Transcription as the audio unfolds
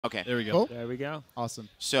Okay. There we go. Cool. There we go. Awesome.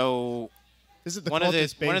 So This is the one of the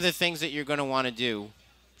base. things that you're going to want to do.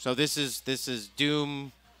 So this is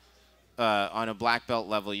Doom on a black belt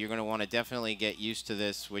level. You're going to want to definitely get used to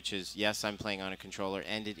this, which is yes, I'm playing on a controller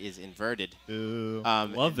and it is inverted. Ooh.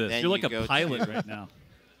 Love this. Then You're like you a go pilot to right now.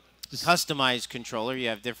 customized controller. You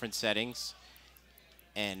have different settings,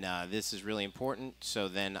 and this is really important. So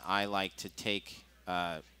then I like to take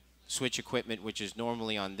switch equipment, which is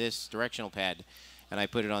normally on this directional pad, and I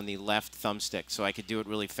put it on the left thumbstick, so I could do it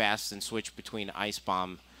really fast and switch between ice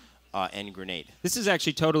bomb and grenade. This is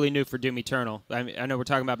actually totally new for Doom Eternal. I mean, I know we're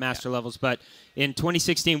talking about master levels, but in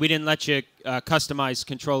 2016 we didn't let you customize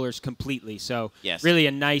controllers completely. So Yes. really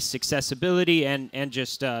a nice accessibility and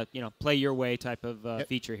just play your way type of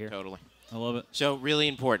feature here. Totally. I love it. So really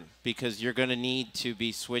important because you're going to need to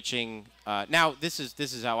be switching. Now this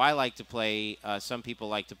is how I like to play. Some people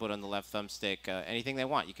like to put on the left thumbstick anything they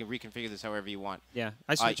want. You can reconfigure this however you want. Yeah,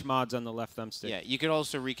 I switch mods on the left thumbstick. Yeah, you could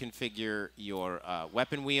also reconfigure your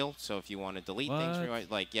weapon wheel. So if you want to delete things,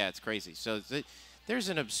 it's crazy. So there's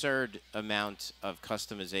an absurd amount of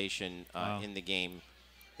customization in the game.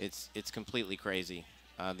 It's completely crazy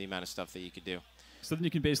the amount of stuff that you could do. So then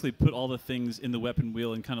you can basically put all the things in the weapon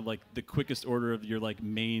wheel in kind of like the quickest order of your like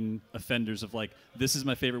main offenders of like, this is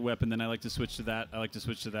my favorite weapon, then I like to switch to that, I like to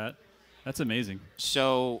switch to that. That's amazing.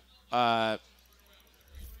 So in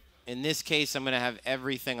this case, I'm going to have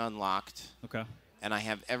everything unlocked. Okay. And I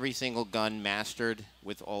have every single gun mastered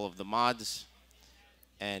with all of the mods.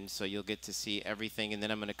 And so you'll get to see everything. And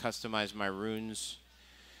then I'm going to customize my runes.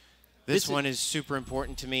 This one is super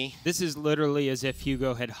important to me. This is literally as if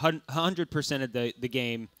Hugo had 100% of the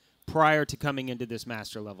game prior to coming into this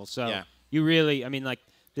master level. So you really, I mean, like,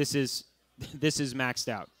 this is maxed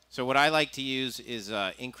out. So what I like to use is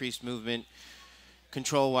increased movement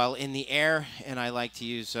control while in the air, and I like to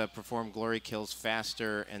use perform glory kills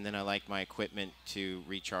faster, and then I like my equipment to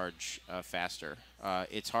recharge faster.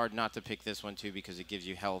 It's hard not to pick this one, too, because it gives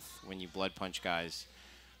you health when you blood punch guys.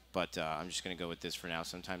 But I'm just going to go with this for now.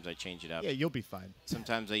 Sometimes I change it up. Yeah, you'll be fine.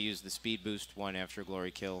 Sometimes I use the speed boost one after a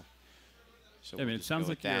glory kill. So I mean, it sounds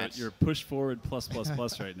like you're push forward +++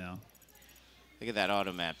 right now. Look at that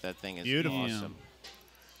auto map. That thing is beautiful. Awesome.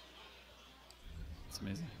 It's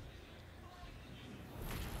amazing.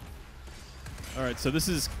 All right, so this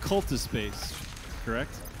is Cultist Space,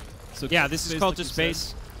 correct? So yeah, this is Cultist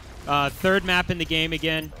Space. Third map in the game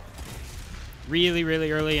again. Really,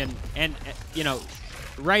 really early, and you know,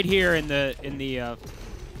 right here in the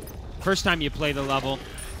first time you play the level,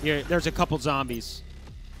 there's a couple zombies.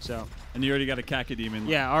 So. And you already got a Cacodemon.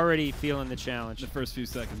 Yeah, already feeling the challenge. The first few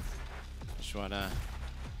seconds. Just wanna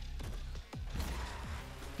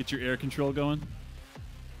get your air control going.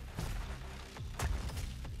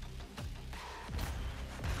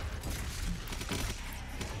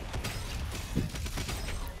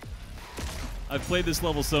 I've played this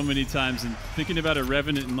level so many times, and thinking about a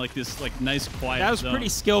Revenant in like this like nice quiet That was zone. Pretty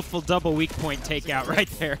skillful double weak point takeout right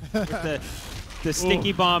there with the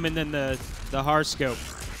sticky bomb and then the Harscope.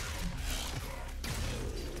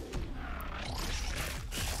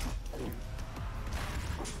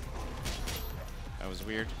 That was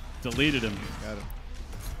weird. Deleted him. Got him.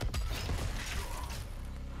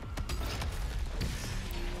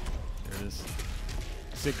 There it is.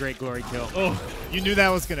 It's a great glory kill. Oh, you knew that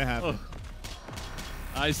was going to happen. Oh.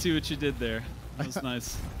 I see what you did there. That was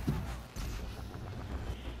nice.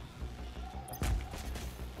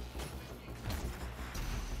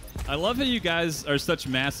 I love how you guys are such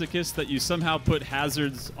masochists that you somehow put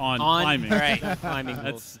hazards on climbing. Right. Climbing.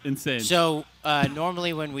 That's insane. So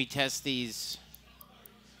normally when we test these,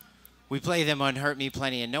 we play them on Hurt Me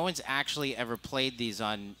Plenty, and no one's actually ever played these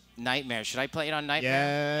on Nightmare. Should I play it on Nightmare?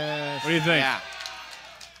 Yes. What do you think? Yeah.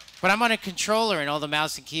 But I'm on a controller, and all the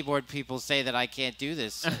mouse and keyboard people say that I can't do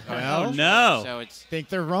this. Well, no. So it's think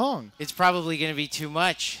they're wrong. It's probably going to be too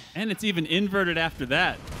much. And it's even inverted after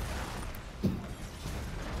that.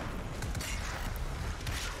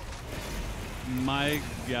 My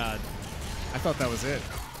God. I thought that was it.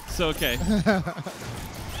 So, okay.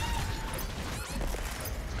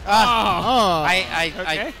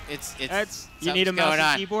 It's you need a mouse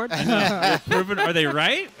and keyboard? You're proven, are they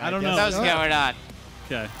right? I don't know. Something's going on.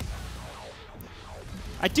 Okay.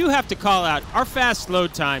 I do have to call out our fast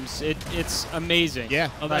load times. It's amazing.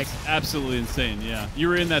 Yeah. Oh, that's absolutely insane. Yeah. You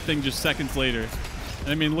were in that thing just seconds later. And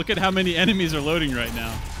I mean, look at how many enemies are loading right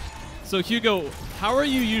now. So, Hugo, how are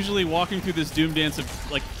you usually walking through this Doom dance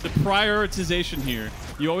of, like, the prioritization here?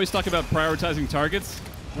 You always talk about prioritizing targets.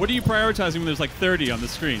 What are you prioritizing when there's, like, 30 on the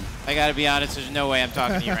screen? I got to be honest, there's no way I'm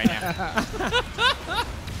talking to you right now.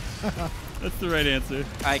 That's the right answer.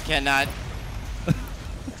 I cannot.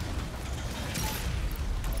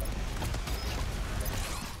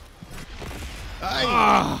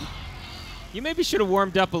 You maybe should have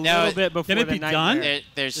warmed up a little bit before can it the be nightmare. done?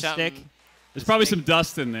 There's The something. stick. There's probably some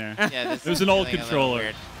dust in there. Yeah, this It was is an old feeling a little controller.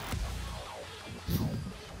 weird.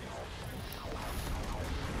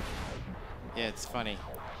 Yeah, it's funny.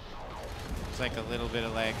 It's like a little bit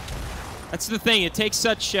of lag. That's the thing. It takes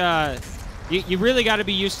such. You really got to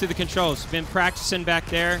be used to the controls. Been practicing back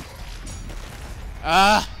there.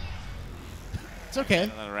 It's okay. A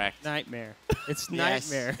little wrecked. Nightmare. It's Yes.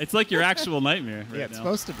 nightmare. It's like your actual nightmare right Yeah, it's now.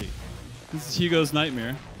 supposed to be. This is Hugo's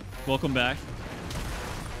nightmare. Welcome back.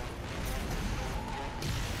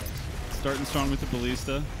 Starting strong with the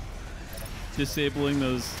ballista. Disabling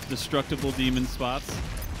those destructible demon spots.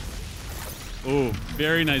 Oh,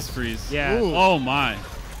 very nice freeze. Yeah. Ooh. Oh my.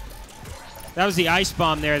 That was the ice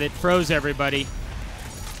bomb there that froze everybody.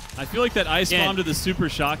 I feel like that ice Again. bomb to the super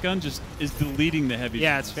shotgun just is deleting the heavy.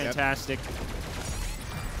 Yeah, it's bombs. fantastic.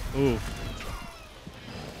 Ooh.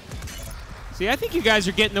 See, I think you guys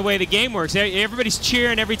are getting the way the game works. Everybody's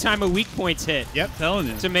cheering every time a weak point's hit. Yep. Telling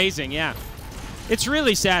you. It's amazing, yeah. It's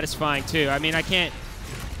really satisfying, too. I mean, I can't...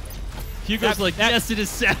 Hugo's like, that- yes, it is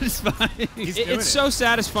satisfying. He's doing It's it. so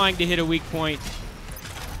satisfying to hit a weak point.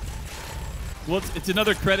 Well, it's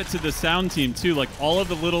another credit to the sound team, too. Like, all of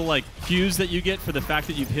the little, like, cues that you get for the fact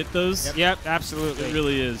that you've hit those. Yep, absolutely. It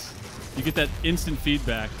really is. You get that instant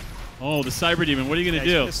feedback. Oh, the Cyber Demon. What are you going to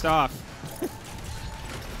Yeah, do? he's pissed off.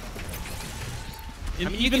 And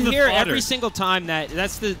I mean, you even can the hear fodder. every single time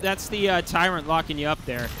that's the tyrant locking you up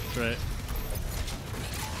there. That's right.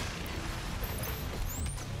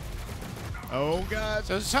 Oh, God.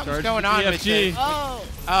 So something's Charge going the on with PFG. the.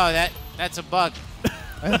 Oh, that's a bug.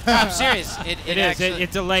 No, I'm serious. It It is. actually.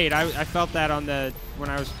 It delayed. I felt that when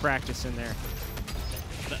I was practicing there.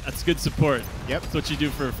 That's good support. Yep. That's what you do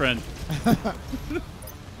for a friend.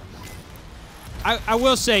 I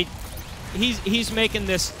will say, he's making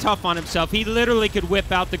this tough on himself. He literally could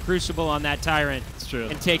whip out the Crucible on that tyrant It's true.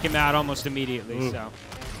 and take him out almost immediately. Ooh. So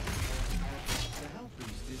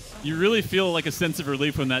You really feel like a sense of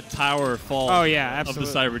relief when that tower falls. Oh, yeah, absolutely.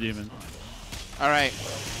 Of the Cyber Demon. All right.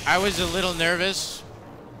 I was a little nervous,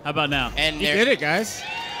 How about now? and You did it, guys.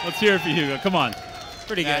 Let's hear it for Hugo. Come on.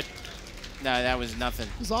 pretty good. No, that was nothing.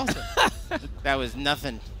 It was awesome. That was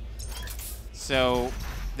nothing. So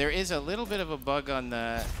there is a little bit of a bug on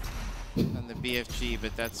the BFG,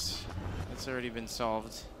 but that's already been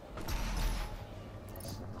solved.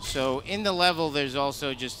 So in the level, there's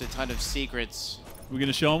also just a ton of secrets. We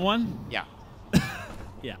gonna show him one? Yeah.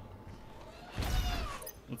 Yeah.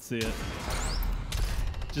 Let's see it.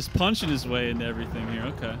 Just punching his way into everything here.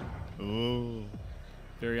 Okay. Ooh.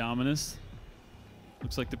 Very ominous.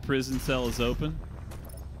 Looks like the prison cell is open.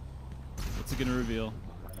 What's it gonna reveal?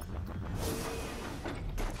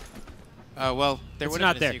 Well, there It's would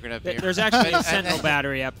not have been there. a secret up here. There's actually a Sentinel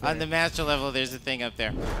battery up there. On the master level, there's a thing up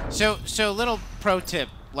there. So little pro tip,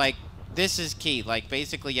 like, this is key. Like,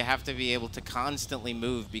 basically, you have to be able to constantly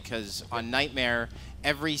move because on Nightmare,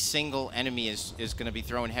 every single enemy is going to be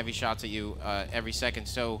throwing heavy shots at you every second.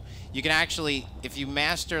 So you can actually, if you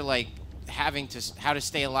master, like, how to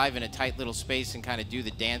stay alive in a tight little space and kind of do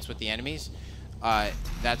the dance with the enemies,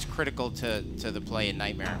 that's critical to the play in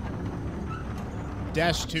Nightmare.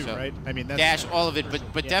 Dash 2, So, right? I mean, that's Dash, all of it,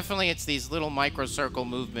 but Yeah. definitely it's these little micro circle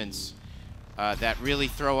movements that really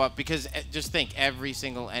throw up, because just think, every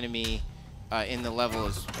single enemy in the level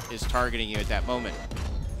is targeting you at that moment.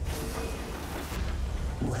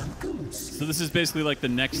 So this is basically like the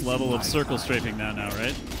next level of circle strafing now,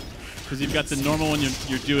 right? Because you've got the normal one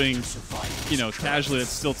you're doing, you know, casually.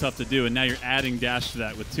 That's still tough to do, and now you're adding dash to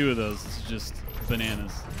that with 2 of those. It's just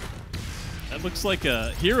bananas. That looks like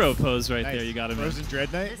a hero pose right nice. there. You got him. Frozen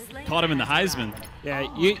Dread Knight. Caught him in the Heisman.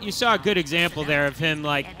 Yeah, you saw a good example there of him,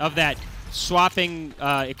 like, of that swapping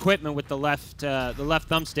equipment with the left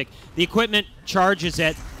thumbstick. The equipment charges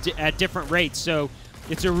at different rates, so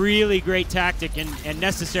it's a really great tactic and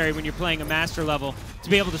necessary when you're playing a master level to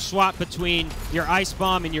be able to swap between your ice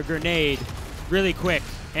bomb and your grenade really quick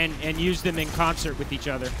and use them in concert with each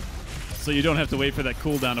other. So you don't have to wait for that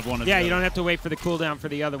cooldown of one of the Yeah, other. you don't have to wait for the cooldown for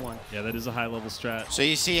the other one. Yeah, that is a high-level strat. So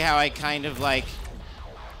you see how I kind of like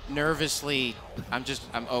nervously,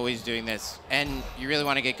 I'm always doing this, and you really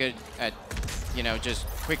want to get good at, you know, just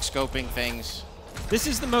quick scoping things. This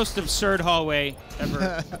is the most absurd hallway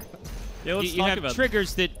ever. Yeah, let's you talk have about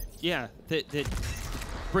triggers that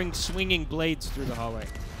bring swinging blades through the hallway.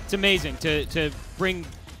 It's amazing to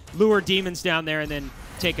lure demons down there and then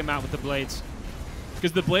take them out with the blades.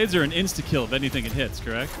 Because the blades are an insta-kill if anything it hits,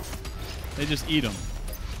 correct? They just eat them.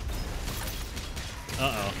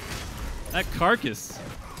 Uh-oh. That carcass.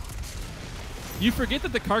 You forget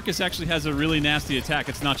that the Carcass actually has a really nasty attack.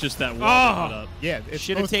 It's not just that wall Oh. put up. Yeah, it's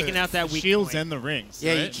Should have both taken the out that weak shields point. and the rings.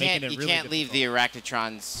 Yeah, right? you can't Making it you really can't leave the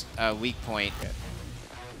Arachnotron's weak point.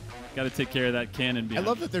 Got to take care of that cannon I behind.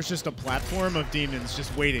 love that there's just a platform of demons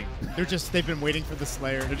just waiting. They've been waiting for the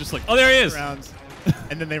Slayer. They're just like, oh, there he is. Rounds,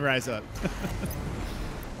 and then they rise up.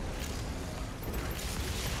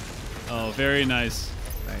 Oh, very nice.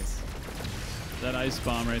 Nice. That ice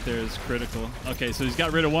bomb right there is critical. Okay, so he's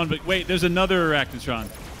got rid of one, but wait, there's another Arachnotron.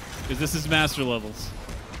 Because this is master levels.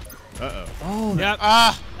 Uh-oh. Oh, Yep.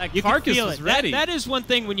 that You can Carcass feel was it. ready. That is one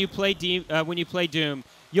thing when you play Doom,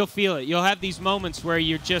 you'll feel it. You'll have these moments where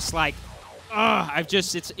you're just like,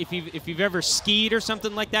 it's if you've ever skied or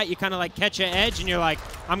something like that, you kind of like catch an edge and you're like,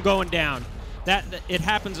 I'm going down. That it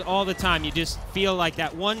happens all the time. You just feel like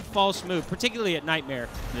that one false move, particularly at Nightmare.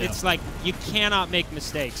 Yeah. It's like you cannot make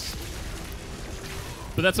mistakes.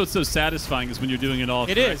 But that's what's so satisfying is when you're doing it all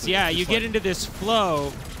It correctly. is, yeah. It's You just get like- into this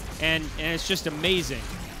flow, and it's just amazing.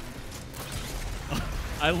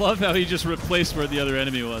 I love how he just replaced where the other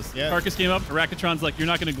enemy was. Yeah. Carcass came up, Arachnotron's like, you're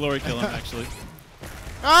not going to glory kill him, actually.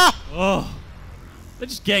 Ah! Oh. They're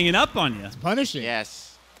just ganging up on you. Punishing. Yes.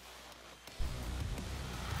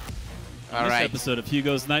 On All this right. episode of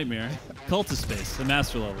Hugo's Nightmare, Cult of Space, the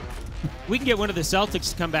master level. We can get one of the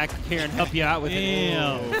Celtics to come back here and help you out with it.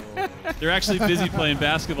 Damn. They're actually busy playing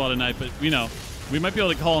basketball tonight, but, we might be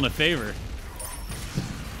able to call in a favor.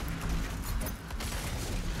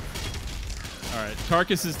 All right,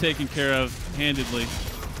 Carcass is taken care of handedly.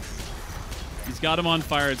 He's got him on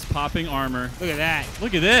fire. It's popping armor. Look at that.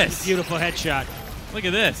 Look at this. Beautiful headshot. Look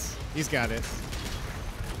at this. He's got it.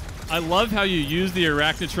 I love how you use the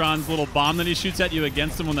Arachnotron's little bomb that he shoots at you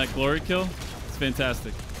against him on that glory kill. It's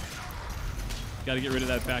fantastic. Got to get rid of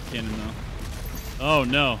that back cannon, though. Oh,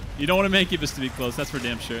 no. You don't want to make Incubus to be close. That's for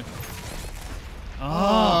damn sure.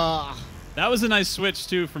 Oh. That was a nice switch,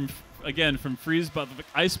 too, from freeze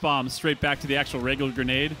ice bomb straight back to the actual regular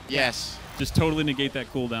grenade. Yes. Just totally negate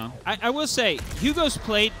that cooldown. I will say, Hugo's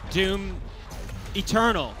played Doom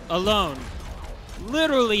Eternal alone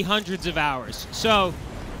literally hundreds of hours. So,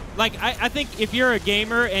 like, I think if you're a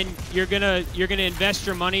gamer and you're gonna invest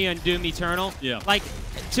your money on Doom Eternal, Yeah. like,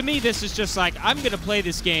 to me, this is just like, I'm gonna play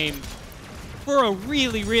this game for a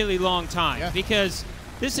really, really long time. Yeah. Because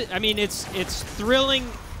this is, I mean, it's thrilling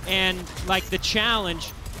and, like, the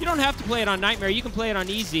challenge. You don't have to play it on Nightmare. You can play it on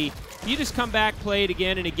easy. You just come back, play it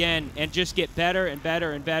again and again, and just get better and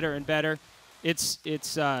better and better and better. It's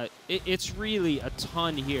really a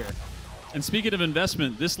ton here. And speaking of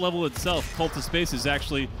investment, this level itself, Cult of Space, is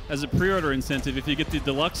actually as a pre-order incentive. If you get the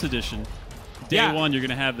deluxe edition, day Yeah. one, you're going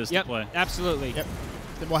to have this to play. Absolutely. Yep.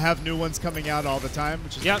 Then we'll have new ones coming out all the time,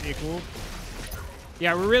 which is pretty cool.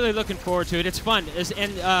 Yeah, we're really looking forward to it. It's fun,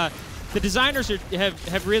 and the designers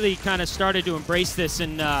have really kind of started to embrace this,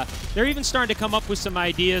 and they're even starting to come up with some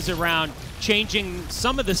ideas around changing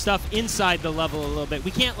some of the stuff inside the level a little bit.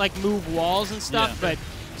 We can't like move walls and stuff, Yeah. but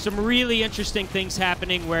some really interesting things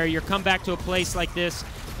happening where you come back to a place like this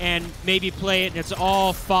and maybe play it, and it's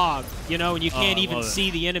all fog, and you can't I even love it. see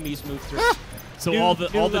the enemies move through. So New all the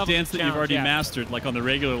level dance that you've challenge, already yeah. mastered, like on the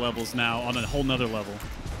regular levels now, on a whole nother level.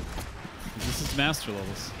 This is master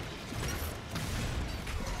levels.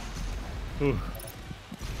 Ooh.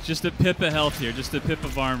 Just a pip of health here, just a pip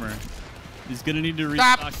of armor. He's going to need to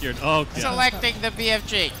restock here. Oh, God. Selecting the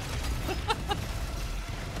BFG.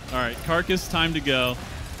 All right, Carcass, time to go.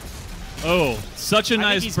 Oh, such a I think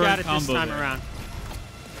nice he's burn got it combo this time there. around.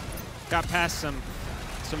 Got past some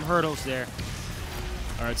hurdles there.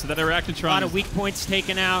 All right, so that A lot Arachnotron of is weak points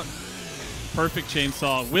taken out. perfect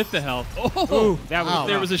chainsaw with the health. Oh, Ooh, that was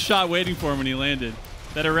there rough. was a shot waiting for him when he landed.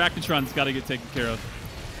 That Arachnotron's got to get taken care of.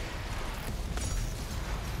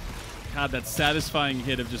 God, that satisfying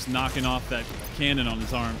hit of just knocking off that cannon on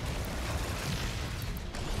his arm.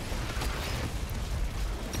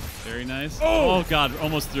 Very nice. Oh, God,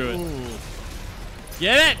 almost threw it. Ooh.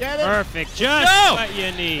 Get it! Perfect. Just Go! what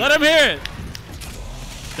you need. Let him hear it.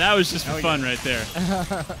 That was just for Hell fun yeah. right there.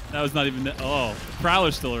 That was not even. Oh,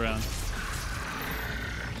 Prowler's still around.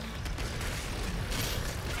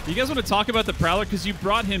 You guys want to talk about the Prowler? Because you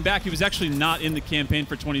brought him back. He was actually not in the campaign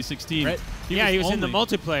for 2016. Right. He was in the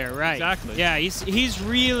multiplayer, right? Exactly. Yeah, he's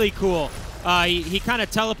really cool. He kind of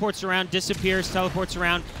teleports around, disappears, teleports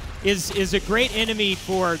around. Is a great enemy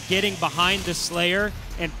for getting behind the Slayer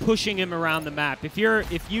and pushing him around the map. If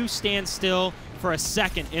you stand still for a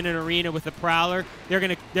second in an arena with a Prowler, they're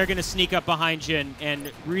gonna sneak up behind you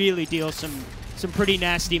and really deal some pretty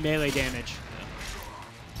nasty melee damage.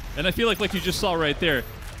 And I feel like you just saw right there,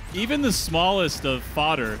 even the smallest of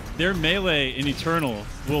fodder, their melee in Eternal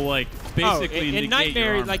will like basically in negate Nightmare,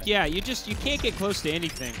 your armor. like you can't get close to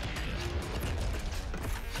anything.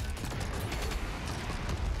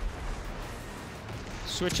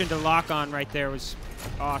 Switching to lock on right there was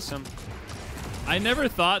awesome. I never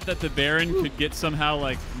thought that the Baron could get somehow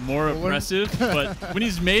like more aggressive, but when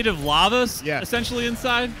he's made of lava essentially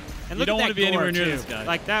inside, and you look don't at want to be that anywhere gore, near too. this guy.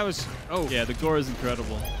 Like that was Yeah, the gore is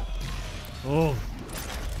incredible. Oh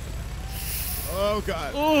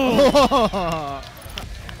God. Oh.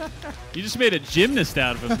 You just made a gymnast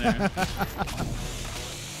out of him there.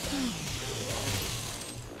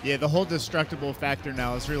 Yeah, the whole destructible factor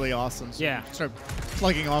now is really awesome. So Yeah. you start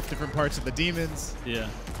plugging off different parts of the demons. Yeah.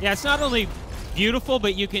 Yeah, it's not only beautiful,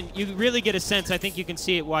 but you really get a sense. I think you can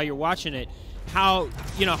see it while you're watching it. How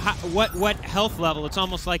what health level? It's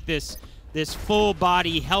almost like this full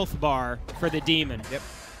body health bar for the demon. Yep.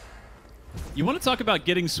 You want to talk about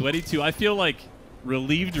getting sweaty too? I feel like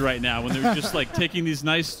relieved right now when they're just like taking these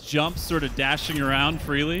nice jumps, sort of dashing around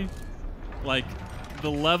freely. Like the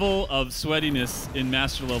level of sweatiness in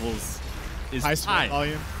master levels is High sweat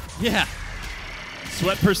volume. Yeah.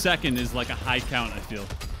 Sweat per second is like a high count, I feel.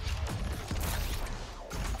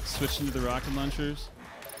 Switching to the rocket launchers.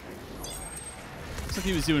 Looks like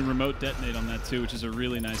he was doing remote detonate on that too, which is a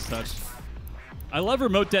really nice touch. I love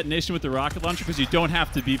remote detonation with the rocket launcher because you don't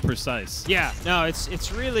have to be precise. Yeah, no,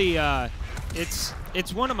 it's really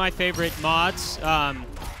it's one of my favorite mods, and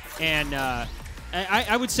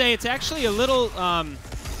I would say it's actually a little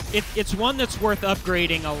it's one that's worth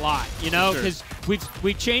upgrading a lot, you know, because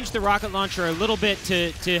we've changed the rocket launcher a little bit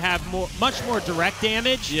to have much more direct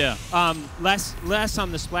damage. Yeah. Less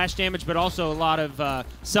on the splash damage, but also a lot of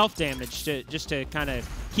self damage just to kind of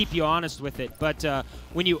keep you honest with it. But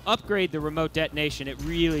when you upgrade the remote detonation, it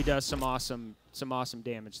really does some awesome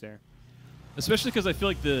damage there. Especially because I feel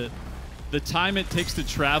like the time it takes to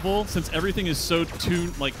travel, since everything is so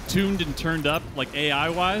tuned and turned up, like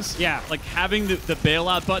AI-wise. Yeah. Like having the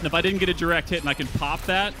bailout button, if I didn't get a direct hit and I can pop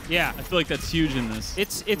that, yeah, I feel like that's huge in this.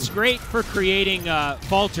 It's great for creating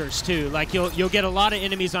falters too. Like you'll get a lot of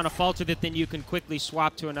enemies on a falter that then you can quickly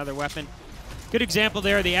swap to another weapon. Good example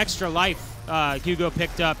there. The extra life Hugo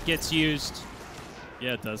picked up gets used.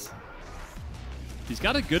 Yeah, it does. He's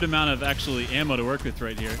got a good amount of actually ammo to work with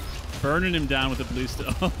right here. Burning him down with the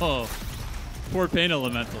ballista. Oh. Poor Pain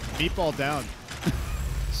Elemental. Meatball down.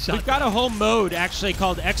 We've got a whole mode actually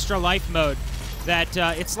called Extra Life mode that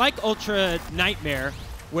it's like Ultra Nightmare,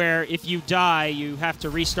 where if you die, you have to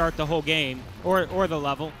restart the whole game or the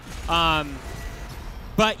level.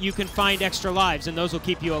 But you can find extra lives, and those will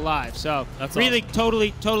keep you alive. So that's really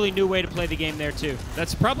awesome. totally new way to play the game there, too.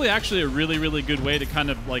 That's probably actually a really, really good way to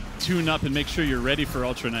kind of like tune up and make sure you're ready for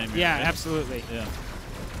Ultra Nightmare. Yeah, right? absolutely. Yeah.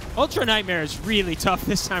 Ultra Nightmare is really tough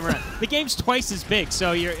this time around. The game's twice as big,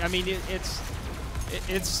 so it's a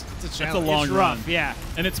challenge. It's a long it's run. rough, yeah.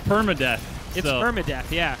 And it's permadeath. It's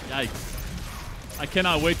permadeath, yeah. Yikes. I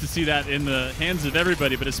cannot wait to see that in the hands of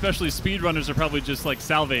everybody, but especially speedrunners are probably just like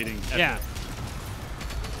salivating. Yeah.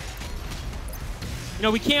 You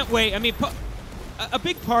know, we can't wait. I mean, a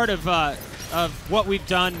big part of what we've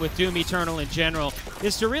done with Doom Eternal in general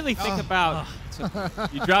is to really think about.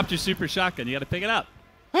 You dropped your super shotgun. You got to pick it up.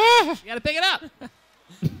 You got to pick it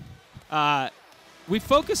up. We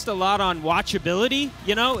focused a lot on watchability.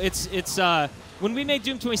 You know, it's when we made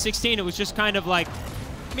Doom 2016, it was just kind of like,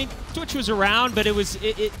 I mean, Twitch was around, but it was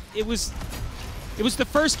the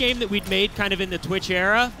first game that we'd made kind of in the Twitch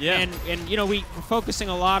era. Yeah. And you know, we were focusing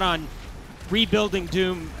a lot on rebuilding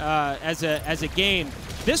Doom as a game.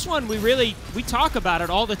 This one, we talk about it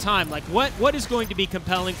all the time. Like, what is going to be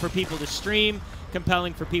compelling for people to stream,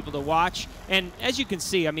 compelling for people to watch? And as you can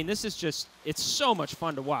see, I mean, this is just, it's so much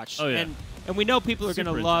fun to watch. Oh, yeah. And we know people are going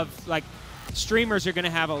to love, like, streamers are going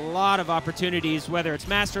to have a lot of opportunities, whether it's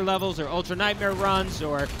master levels or Ultra Nightmare runs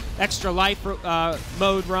or Extra Life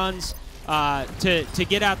mode runs, to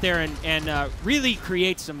get out there and really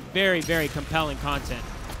create some very, very compelling content.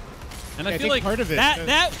 And I I feel think like part of it,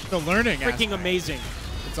 the learning freaking aspect. amazing.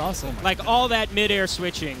 It's awesome. Like all that mid-air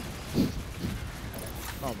switching.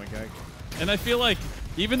 Oh my god. And I feel like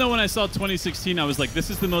even though when I saw 2016, I was like, this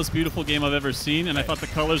is the most beautiful game I've ever seen, and I thought the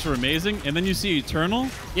colors were amazing. And then you see Eternal,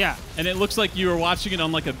 Yeah. and it looks like you were watching it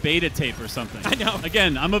on like a beta tape or something. I know.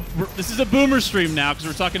 Again, this is a boomer stream now because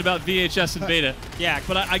we're talking about VHS and beta. Yeah.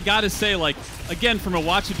 But I gotta say, like, again, from a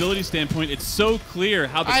watchability standpoint, it's so clear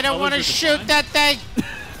how the I don't want to shoot that thing.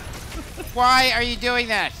 Why are you doing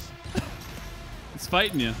that? It's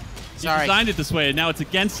fighting you. You Sorry. designed it this way, and now it's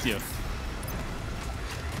against you.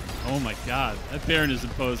 Oh my god, that Baron is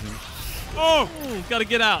imposing. Oh, he's got to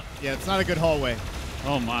get out. Yeah, it's not a good hallway.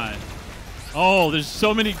 Oh, my. Oh, there's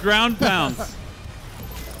so many ground pounds.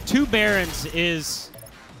 2 Barons is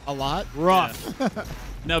A lot. rough. Yeah.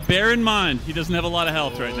 Now, bear in mind, he doesn't have a lot of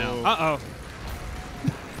health right now. Uh-oh.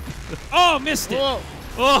 Oh, missed it. Whoa.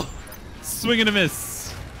 Oh, swing and a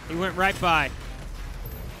miss. He went right by.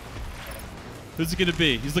 Who's it going to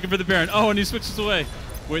be? He's looking for the Baron. Oh, and he switches away.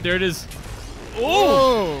 Wait, there it is.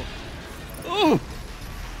 Oh! Oh!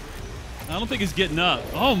 I don't think he's getting up.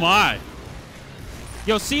 Oh, my.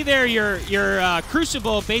 You'll see there your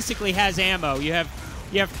Crucible basically has ammo. You have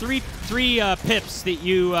three pips that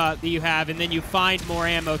you have, and then you find more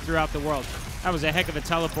ammo throughout the world. That was a heck of a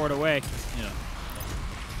teleport away. Yeah.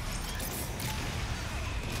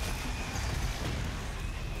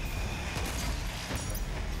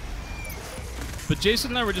 But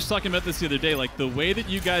Jason and I were just talking about this the other day, like the way that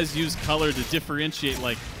you guys use color to differentiate,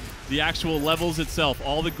 like the actual levels itself,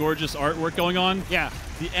 all the gorgeous artwork going on. Yeah.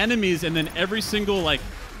 The enemies, and then every single, like,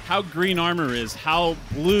 how green armor is, how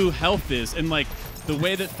blue health is, and like the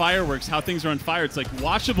way that fireworks, how things are on fire. It's like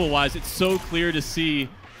watchable-wise, it's so clear to see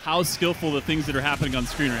how skillful the things that are happening on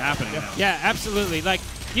screen are happening now. Yeah, absolutely. Like,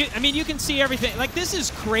 I mean, you can see everything. Like, this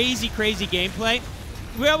is crazy, crazy gameplay.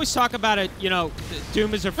 We always talk about it, you know,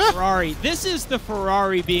 Doom is a Ferrari. This is the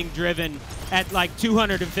Ferrari being driven at like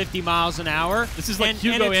 250 miles an hour. This is like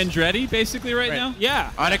Hugo Andretti, basically, right now?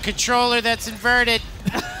 Yeah. On a controller that's inverted.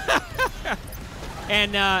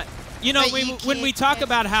 And, you know, when we talk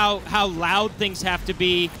about how loud things have to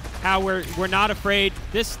be, how we're not afraid,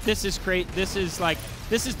 this is great. This is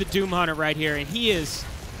the Doom Hunter right here, and he is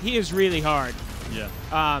really hard. Yeah.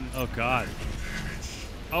 Oh, God.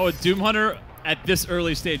 Oh, a Doom Hunter at this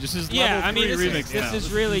early stage. This is level 3 remix. This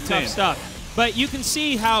is really tough stuff. But you can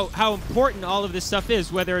see how important all of this stuff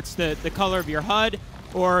is, whether it's the color of your HUD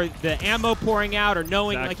or the ammo pouring out, or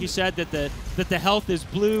knowing, like you said, that the health is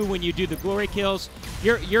blue when you do the glory kills.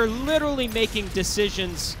 You're literally making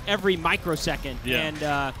decisions every microsecond,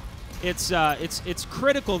 and it's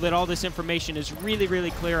critical that all this information is really,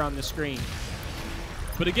 really clear on the screen.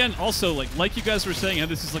 But again, also, like you guys were saying, how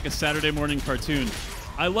this is like a Saturday morning cartoon.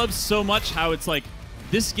 I love so much how it's like,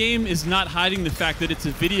 this game is not hiding the fact that it's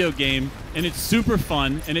a video game, and it's super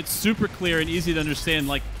fun, and it's super clear and easy to understand,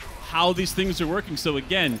 like, how these things are working. So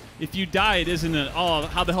again, if you die, it isn't oh,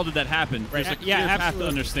 how the hell did that happen? There's a clear path to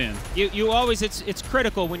understand. You always, it's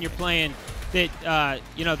critical when you're playing that,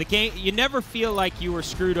 you know, the game, you never feel like you were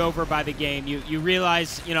screwed over by the game. You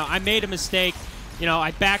realize, you know, I made a mistake. You know,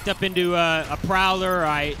 I backed up into a Prowler.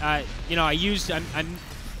 I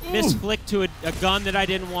misflicked to a gun that I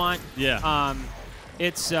didn't want. Yeah.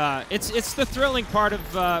 It's the thrilling part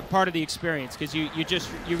of the experience, because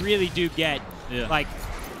you really do get like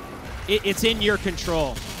it's in your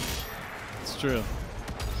control. It's true.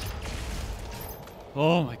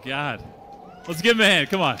 Oh my God. Let's give him a hand.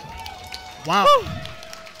 Come on. Wow. Woo!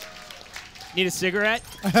 Need a cigarette?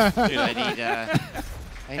 Dude, I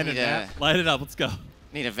need light it up. Let's go.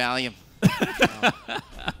 need a Valium. It's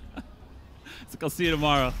like, I'll see you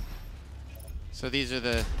tomorrow. So these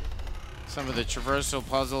are some of the traversal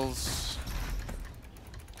puzzles.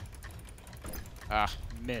 Ah.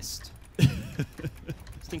 Missed.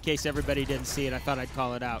 Just in case everybody didn't see it, I thought I'd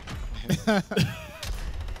call it out.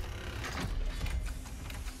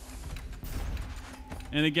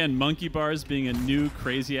 And again, monkey bars being a new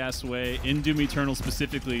crazy-ass way, in Doom Eternal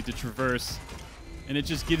specifically, to traverse. And it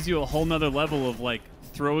just gives you a whole nother level of, like,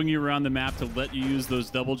 throwing you around the map to let you use those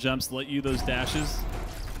double jumps, let you those dashes.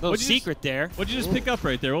 Little secret there. What'd you just pick up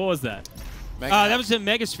right there? What was that? That was a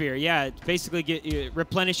Megasphere. Yeah, it basically it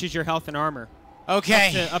replenishes your health and armor.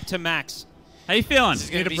 Okay. Up to max. How you feeling? This is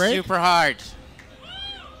going to be super hard.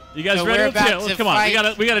 You guys So ready? we're about to Come on,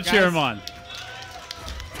 fight, we gotta cheer him on.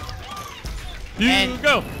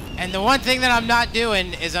 Go. And the one thing that I'm not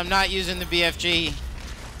doing is I'm not using the BFG.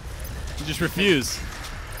 You just refuse.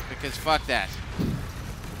 Because fuck that.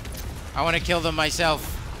 I want to kill them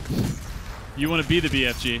myself. You want to be the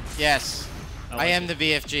BFG? Yes. I am the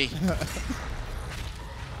BFG.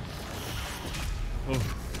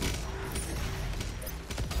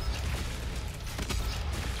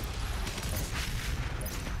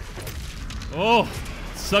 Oh,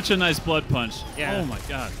 such a nice blood punch. Yeah. Oh my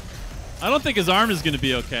God. I don't think his arm is going to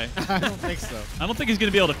be okay. I don't think so. I don't think he's going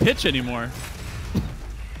to be able to pitch anymore.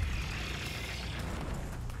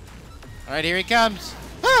 All right, here he comes.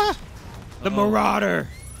 The Marauder.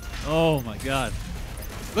 Oh my God.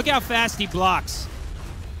 Look how fast he blocks.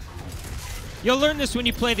 You'll learn this when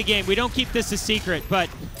you play the game. We don't keep this a secret, but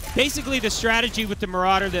basically the strategy with the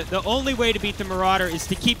Marauder, the only way to beat the Marauder is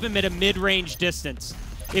to keep him at a mid-range distance.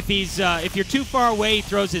 if you're too far away, he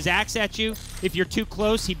throws his axe at you. If you're too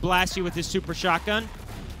close, he blasts you with his super shotgun.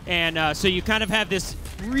 And so you kind of have this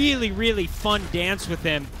really, really fun dance with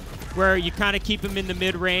him where you kind of keep him in the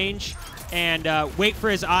mid-range and wait for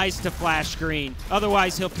his eyes to flash green.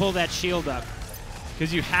 Otherwise, he'll pull that shield up.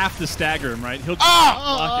 Because you have to stagger him, right? He'll just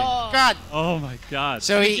blocking. God. Oh my God.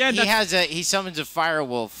 So Again, he summons a fire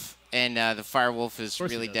wolf, and the fire wolf is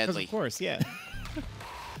really he does. deadly. Of course, yeah.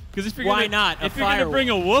 Because Why not? If you're gonna bring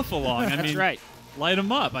a wolf along, I That's mean, right. light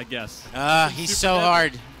him up, I guess. He's so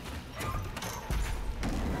hard.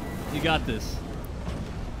 You got this.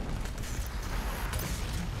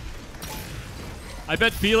 I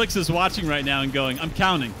bet Felix is watching right now and going, I'm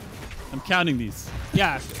counting these.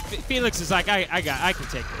 Yeah, Felix is like, I can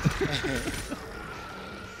take this.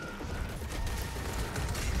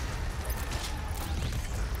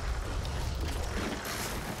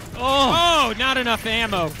 Oh, not enough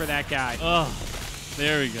ammo for that guy. Oh,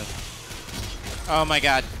 there we go. Oh my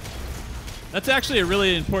God. That's actually a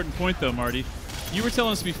really important point, though, Marty. You were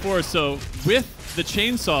telling us before, so with the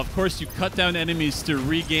chainsaw, of course, you cut down enemies to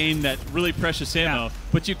regain that really precious ammo,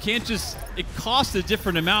 but you can't just, it costs a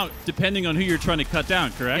different amount depending on who you're trying to cut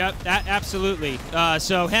down, correct? Yep, absolutely.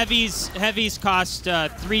 So heavies cost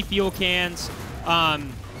 3 fuel cans,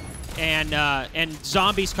 and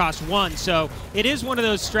zombies cost 1. So it is one of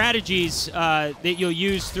those strategies that you'll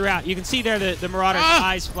use throughout. You can see there the Marauder's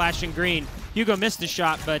eyes flashing green. Hugo missed the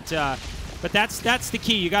shot, but that's the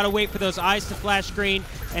key. You got to wait for those eyes to flash green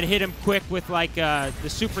and hit him quick with like the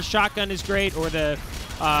super shotgun is great, or the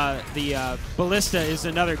ballista is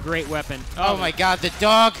another great weapon. Oh my God, the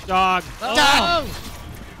dog. Dog. Oh.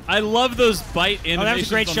 I love those bite animations that was a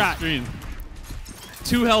great on shot. the screen.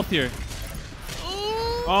 2 health here.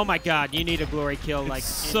 Oh my God, you need a glory kill. Like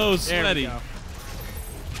so sweaty. There we go.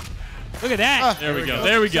 Look at that. There we go.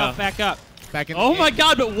 There we go. Back up. Back in Oh the my game.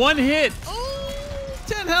 God, but 1 hit.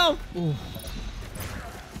 10 health. Ooh.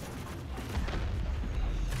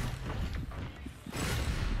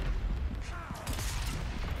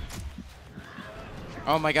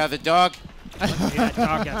 Oh my God, the dog. That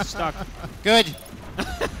dog got stuck. Good.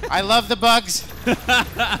 I love the bugs.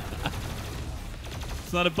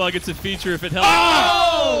 It's not a bug, it's a feature if it helps.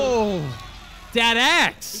 Oh! That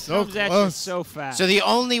axe. So Comes at you close. so fast. So the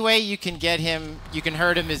only way you can get him, you can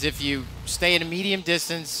hurt him, is if you stay at a medium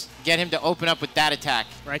distance, get him to open up with that attack.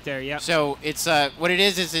 Right there, yep. So it's what it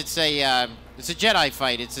is it's a Jedi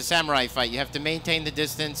fight. It's a samurai fight. You have to maintain the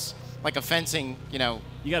distance, like a fencing, You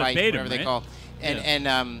gotta fight, bait him, whatever they right? call.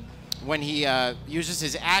 And when he uses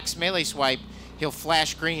his axe melee swipe, he'll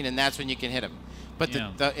flash green, and that's when you can hit him. But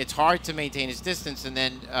it's hard to maintain his distance, and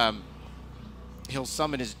then he'll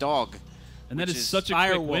summon his dog. And that which is is such a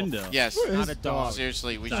Fire quick wolf. window. Yes. Not a dog.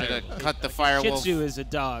 Seriously, we should have cut the fire wolf. Shih Tzu is a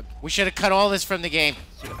dog. We should have cut all this from the game.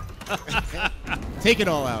 Take it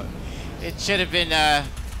all out. It should have been.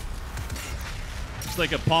 It's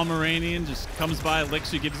like a Pomeranian, just comes by,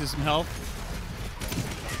 licks you, gives you some health.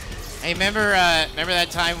 Hey, remember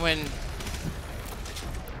that time when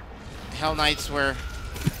Hell Knights were?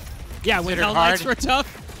 Yeah, when Considered Hell Knights hard. were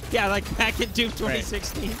tough. Yeah, like back in Doom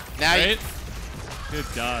 2016. Now Right? Good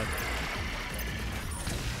God.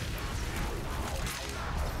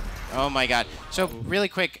 Oh my God! So really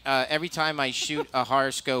quick, every time I shoot a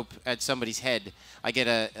horoscope at somebody's head, I get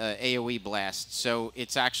a AOE blast. So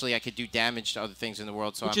it's actually I could do damage to other things in the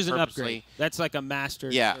world. So Which I'm is an purposely, upgrade. That's like a master.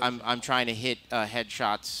 Yeah, version. I'm trying to hit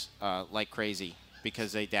headshots like crazy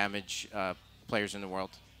because they damage players in the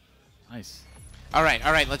world. Nice. All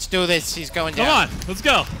right, let's do this. He's going Come down. on, let's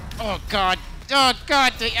go. Oh God,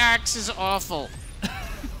 the axe is awful.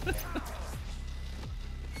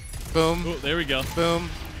 Boom, Oh, there we go. boom.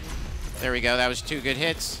 There we go. That was 2 good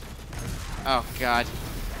hits. Oh God,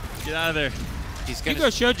 Get out of there. he's gonna.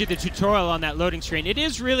 Hugo showed you the tutorial on that loading screen. It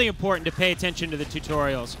is really important to pay attention to the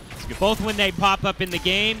tutorials, both when they pop up in the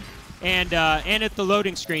game and at the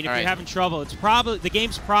loading screen. If All you're right. having trouble, it's probably the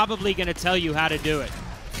game's probably going to tell you how to do it.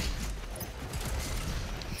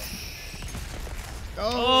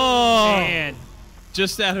 Oh, Man,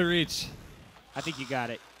 just out of reach. I think you got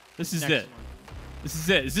it. This is Next it. one. This is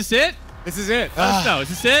it. Is this it? This is it. Let us know. Is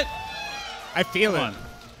this it? I feel Come it. on.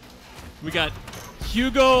 We got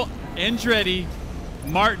Hugo Andretti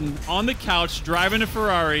Martin on the couch driving a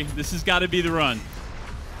Ferrari. This has got to be the run.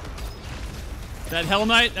 That Hell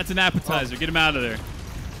Knight, that's an appetizer. Get him out of there.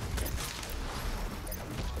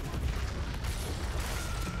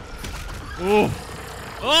 Ooh.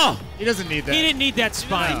 Oh, He doesn't need that. He didn't need that I don't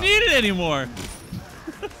spine. need it anymore.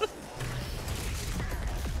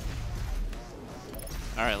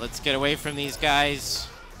 All right, let's get away from these guys,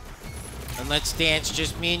 and let's dance,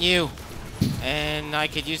 just me and you. And I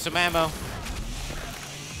could use some ammo.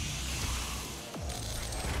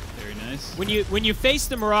 Very nice. When you face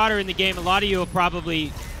the Marauder in the game, a lot of you will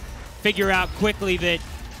probably figure out quickly that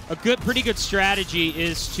a pretty good strategy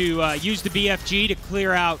is to use the BFG to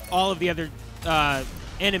clear out all of the other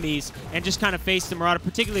enemies and just kind of face the Marauder,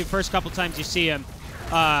 particularly the first couple times you see him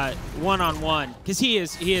one-on-one, because he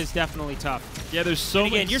is definitely tough. Yeah, there's so and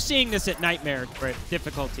again, much. you're seeing this at Nightmare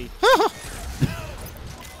difficulty.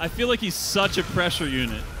 I feel like he's such a pressure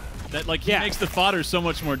unit that like he makes the fodder so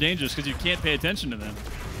much more dangerous because you can't pay attention to them.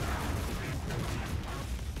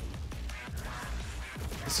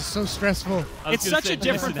 This is so stressful. It's such a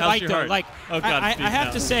different fight, though. Like, oh, God, I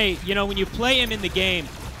have to say, you know, when you play him in the game,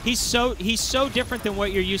 he's so different than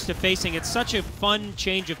what you're used to facing. It's such a fun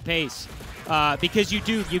change of pace because you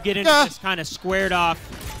get into this kind of squared off.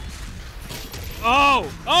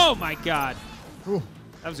 Oh my God. Ooh.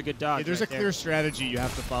 That was a good dodge. Hey, there's right a clear strategy you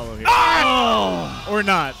have to follow here. Oh! Or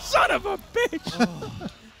not. Son of a bitch. Oh.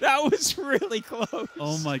 That was really close.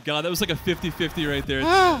 Oh my God, that was like a 50-50 right there.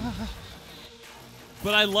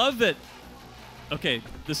 But I love that. Okay,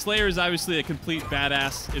 the Slayer is obviously a complete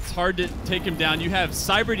badass. It's hard to take him down. You have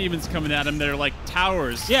cyber demons coming at him that are like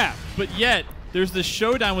towers. Yeah. But yet, there's this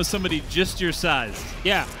showdown with somebody just your size.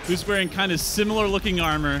 Yeah. Who's wearing kind of similar looking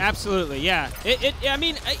armor. Absolutely, yeah. I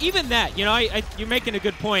mean, even that, you know, you're making a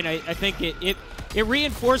good point. I think it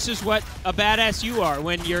reinforces what a badass you are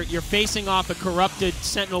when you're facing off a corrupted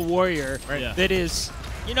Sentinel warrior that is,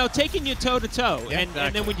 you know, taking you toe to toe. Yeah,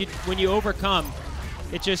 and then when you overcome,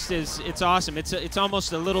 it just is. It's awesome. It's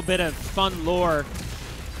almost a little bit of fun lore,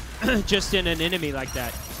 just in an enemy like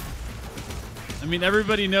that. I mean,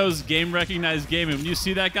 everybody knows game recognized game, and when you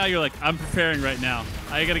see that guy, you're like, I'm preparing right now.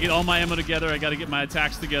 I got to get all my ammo together. I got to get my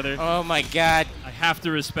attacks together. Oh my God! I have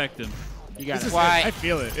to respect him. You got it. Why? I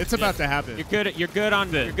feel it. It's about to happen. You're good on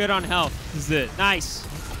health. This is it. Nice.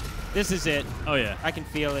 This is it. Oh yeah. I can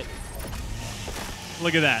feel it.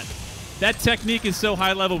 Look at that. That technique is so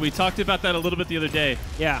high level. We talked about that a little bit the other day.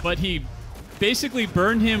 Yeah. But he basically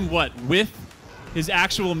burned him with his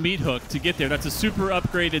actual meat hook to get there. That's a super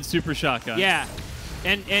upgraded super shotgun. Yeah.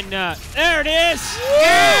 And there it is.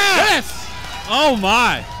 Yes! Oh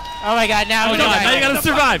my. Oh my God! Now, Oh we God, now you got gotta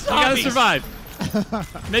survive. You gotta zombies.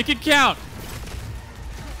 survive. Make it count.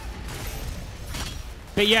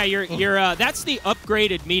 But yeah, that's the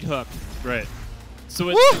upgraded meat hook. Right. So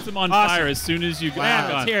it sets him on Awesome. fire as soon as you go. Wow.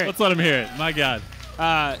 on. Let's hear it. Let's let him hear it. My God.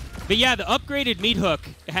 But yeah, the upgraded meat hook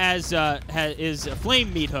is a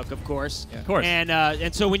flame meat hook, of course. Of course.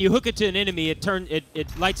 And so when you hook it to an enemy,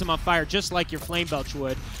 it lights them on fire just like your flame belch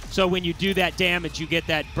would. So when you do that damage, you get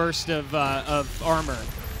that burst of armor.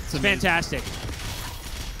 It's fantastic.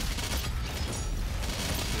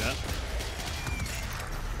 Yeah.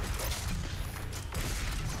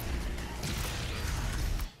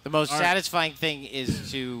 The most satisfying thing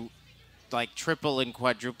is to like triple and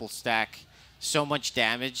quadruple stack so much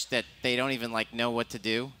damage that they don't even like know what to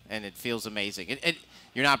do, and it feels amazing.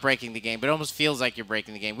 You're not breaking the game, but it almost feels like you're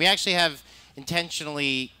breaking the game. We actually have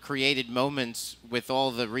intentionally created moments with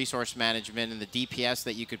all the resource management and the DPS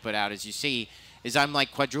that you could put out, as you see, is I'm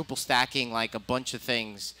like quadruple stacking like a bunch of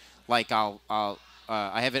things. Like I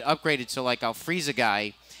have it upgraded so like I'll freeze a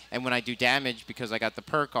guy, and when I do damage because I got the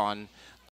perk on,